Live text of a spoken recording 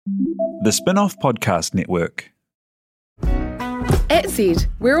The Spin-off Podcast Network. At Zed,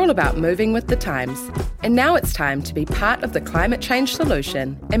 we're all about moving with the times. And now it's time to be part of the climate change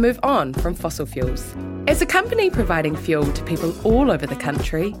solution and move on from fossil fuels. As a company providing fuel to people all over the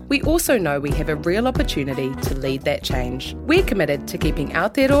country, we also know we have a real opportunity to lead that change. We're committed to keeping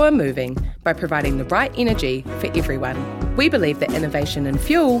Aotearoa moving by providing the right energy for everyone. We believe that innovation in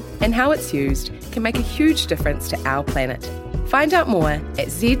fuel and how it's used can make a huge difference to our planet. Find out more at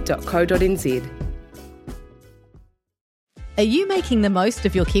z.co.nz. Are you making the most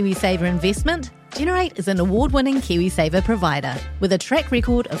of your KiwiSaver investment? Generate is an award-winning KiwiSaver provider with a track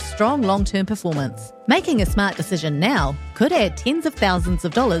record of strong long-term performance. Making a smart decision now could add tens of thousands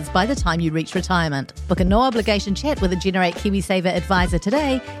of dollars by the time you reach retirement. Book a no-obligation chat with a Generate KiwiSaver advisor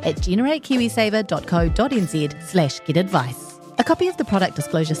today at generatekiwisaver.co.nz/get-advice. A copy of the product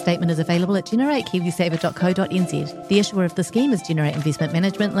disclosure statement is available at generatekiwisaver.co.nz. The issuer of the scheme is Generate Investment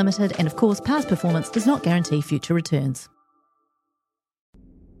Management Limited, and of course, past performance does not guarantee future returns.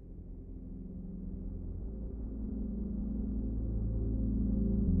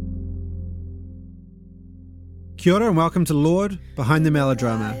 Kia ora and welcome to Lorde, Behind the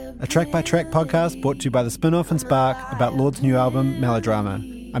Melodrama, a track-by-track podcast brought to you by the Spin-off and Spark about Lorde's new album, Melodrama.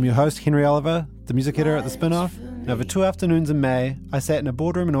 I'm your host, Henry Oliver, the music editor at the Spin-off, and over 2 afternoons in May, I sat in a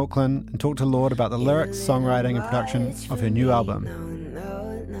boardroom in Auckland and talked to Lorde about the lyrics, songwriting and production of her new album.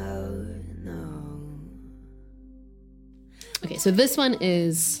 Okay, so this one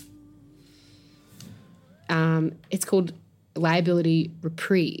is, it's called Liability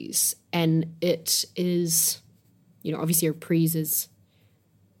Reprise, and it is... You know, obviously a reprise is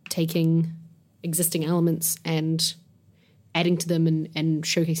taking existing elements and adding to them and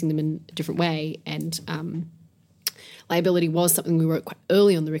showcasing them in a different way. And Liability was something we wrote quite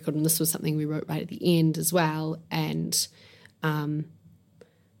early on the record, and this was something we wrote right at the end as well. And it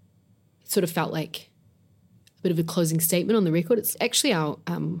sort of felt like a bit of a closing statement on the record. It's actually our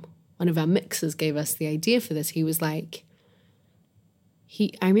one of our mixers gave us the idea for this. He was like, I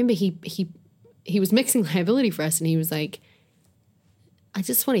remember he was mixing Liability for us, and he was like, I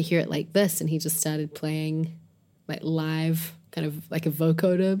just want to hear it like this. And he just started playing like live, kind of like a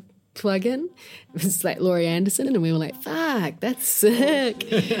vocoder plug-in. It was like Laurie Anderson, and we were like, fuck, that's sick.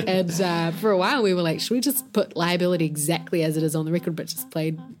 And for a while we were like, should we just put Liability exactly as it is on the record, but just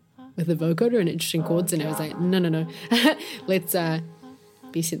played with the vocoder and interesting chords? And I was like, no. Let's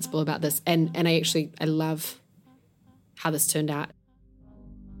be sensible about this. And I love how this turned out.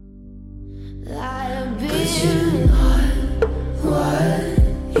 But you're not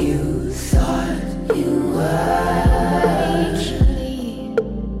what you thought you were.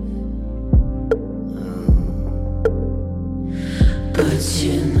 But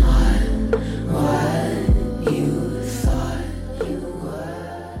you're not what you thought you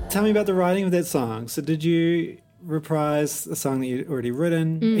were. Tell me about the writing of that song. So did you reprise a song that you'd already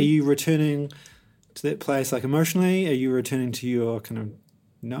written? Are you returning to that place like emotionally? Are you returning to your kind of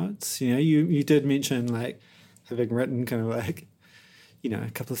notes? You know, you did mention like having written kind of like, you know, a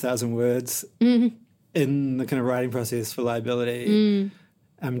couple of thousand words in the kind of writing process for Liability.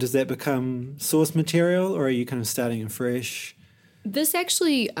 Does that become source material, or are you kind of starting afresh? This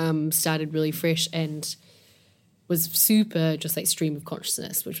actually started really fresh and was super just like stream of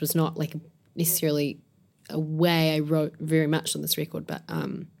consciousness, which was not like necessarily a way I wrote very much on this record, but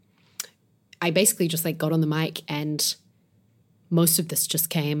I basically just like got on the mic, and most of this just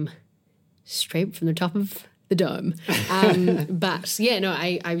came straight from the top of the dome. But yeah, no,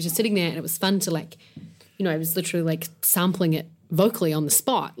 I was just sitting there, and it was fun to like, you know, I was literally like sampling it vocally on the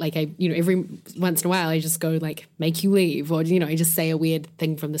spot. Like every once in a while I just go like, make you leave, or, you know, I just say a weird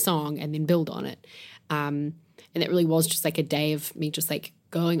thing from the song and then build on it. And it really was just like a day of me just like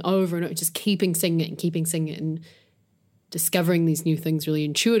going over and over, just keeping singing it and discovering these new things really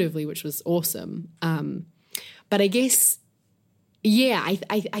intuitively, which was awesome. But I guess, yeah, I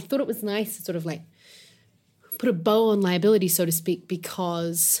thought it was nice to sort of like put a bow on Liability, so to speak,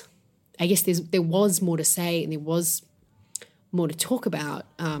 because I guess there was more to say and there was more to talk about.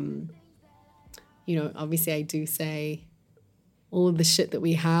 You know, obviously I do say all of the shit that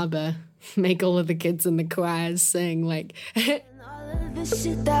we harbor, make all of the kids in the choirs sing, like... All of the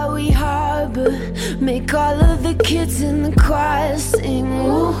shit that we harbor, make all of the kids in the choir sing.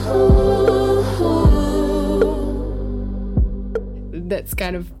 Ooh. That's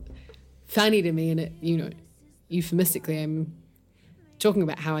kind of funny to me, and it, you know, euphemistically, I'm talking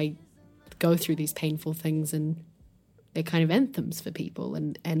about how I go through these painful things, and they're kind of anthems for people,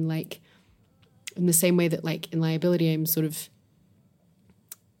 and like in the same way that like in Liability, I'm sort of,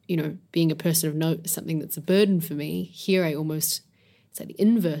 you know, being a person of note is something that's a burden for me. Here, I almost it's like the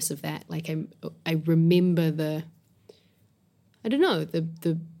inverse of that. Like I remember the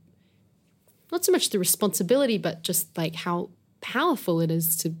not so much the responsibility, but just like how powerful it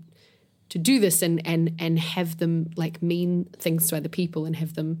is to do this and have them like mean things to other people and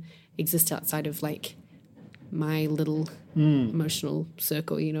have them exist outside of like my little emotional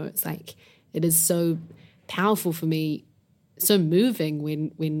circle. You know, it's like it is so powerful for me, so moving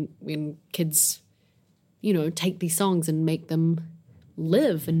when kids, you know, take these songs and make them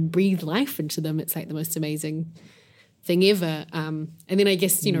live and breathe life into them. It's like the most amazing thing ever. And then I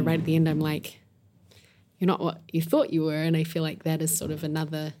guess, you know, right at the end, I'm like, you're not what you thought you were. And I feel like that is sort of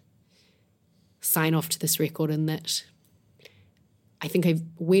another sign off to this record, in that I think I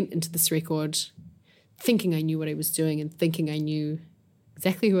went into this record thinking I knew what I was doing and thinking I knew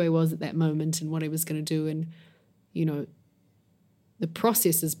exactly who I was at that moment and what I was going to do. And, you know, the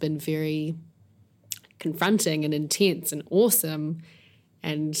process has been very confronting and intense and awesome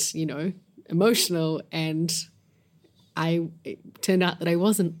and, you know, emotional. And it turned out that I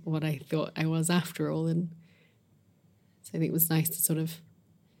wasn't what I thought I was after all. And so I think it was nice to sort of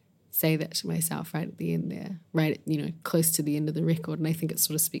say that to myself right at the end there, right at, you know, close to the end of the record. And I think it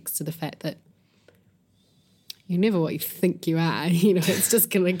sort of speaks to the fact that you're never what you think you are. You know, it's just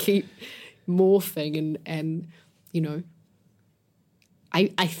going to keep morphing and you know,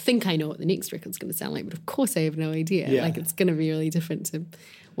 I think I know what the next record's going to sound like, but of course I have no idea. Yeah. Like it's going to be really different to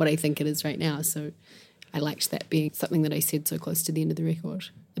what I think it is right now. So I liked that being something that I said so close to the end of the record.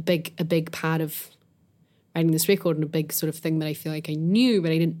 A big part of writing this record, and a big sort of thing that I feel like I knew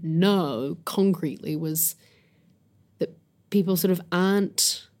but I didn't know concretely, was that people sort of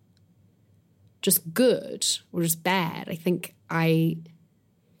aren't just good or just bad. I think I'm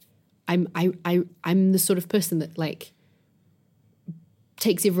the sort of person that like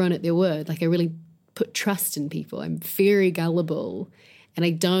takes everyone at their word. Like I really put trust in people. I'm very gullible, and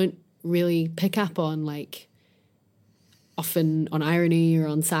I don't really pick up on like often on irony or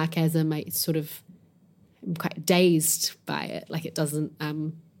on sarcasm. I sort of am quite dazed by it. Like it doesn't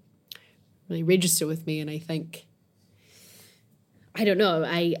really register with me. And I think, I don't know,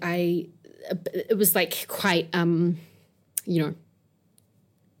 it was like quite, you know,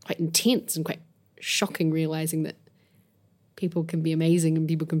 quite intense and quite shocking realizing that people can be amazing and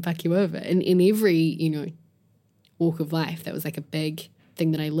people can fuck you over. And in every, you know, walk of life, that was like a big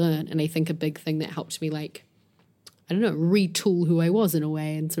thing that I learned. And I think a big thing that helped me, like, I don't know, retool who I was in a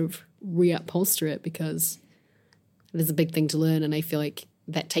way and sort of reupholster it, because it is a big thing to learn. And I feel like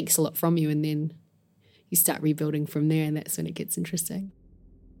that takes a lot from you, and then you start rebuilding from there, and that's when it gets interesting.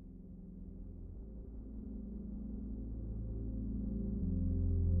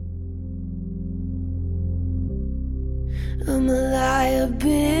 I'm a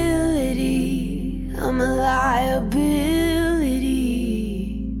liability, I'm a liability,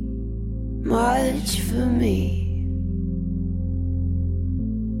 much for me.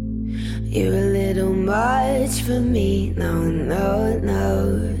 You're a little much for me, no, no, no,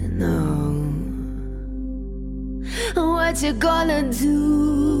 no. What you gonna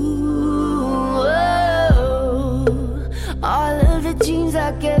do? Oh, all of the dreams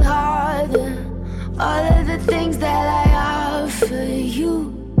that get harder, all of the things that I offer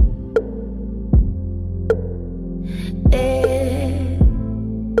you,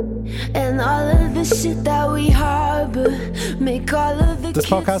 and all of the shit that we harbor, make all of the. This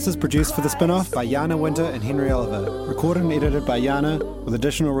podcast is produced for The Spinoff by Yana Winter and Henry Oliver, recorded and edited by Yana, with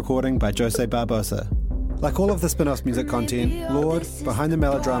additional recording by Jose Barbosa. Like all of The Spinoff's music content, Lord, Behind the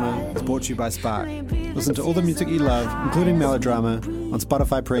Melodrama is brought to you by Spark. Listen to all the music you love, including Melodrama, on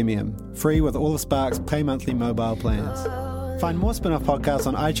Spotify Premium, free with all of Spark's pay monthly mobile plans. Find more Spinoff podcasts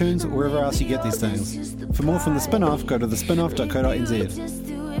on iTunes or wherever else you get these things. For more from The Spinoff, go to thespinoff.co.nz.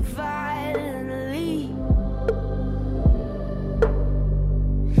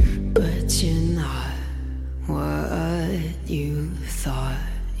 But you're not what you thought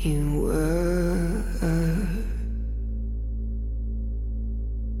you were.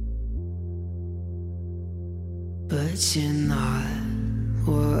 But you're not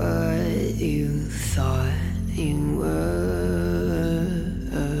what you thought you were.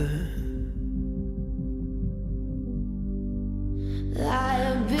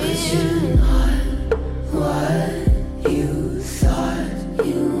 But you're not what you thought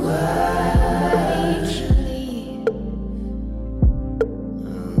you were.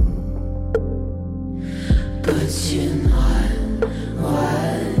 But you're not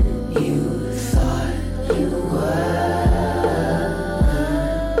what you thought you were.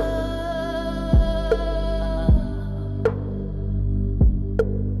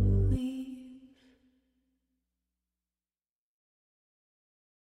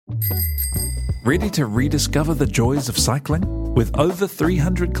 Ready to rediscover the joys of cycling? With over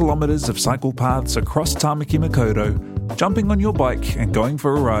 300 kilometres of cycle paths across Tāmaki Makaurau, jumping on your bike and going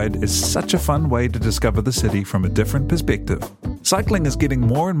for a ride is such a fun way to discover the city from a different perspective. Cycling is getting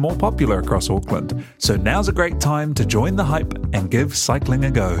more and more popular across Auckland, so now's a great time to join the hype and give cycling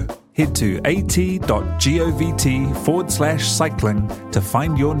a go. Head to at.govt/cycling to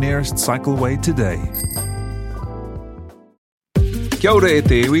find your nearest cycleway today. Kia ora e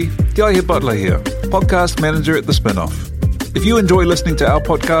te iwi, Te Aihe Butler here, podcast manager at The Spinoff. If you enjoy listening to our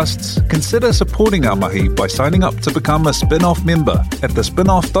podcasts, consider supporting our mahi by signing up to become a Spinoff member at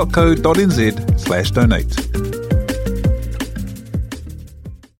thespinoff.co.nz/donate.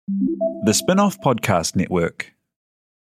 The Spinoff Podcast Network.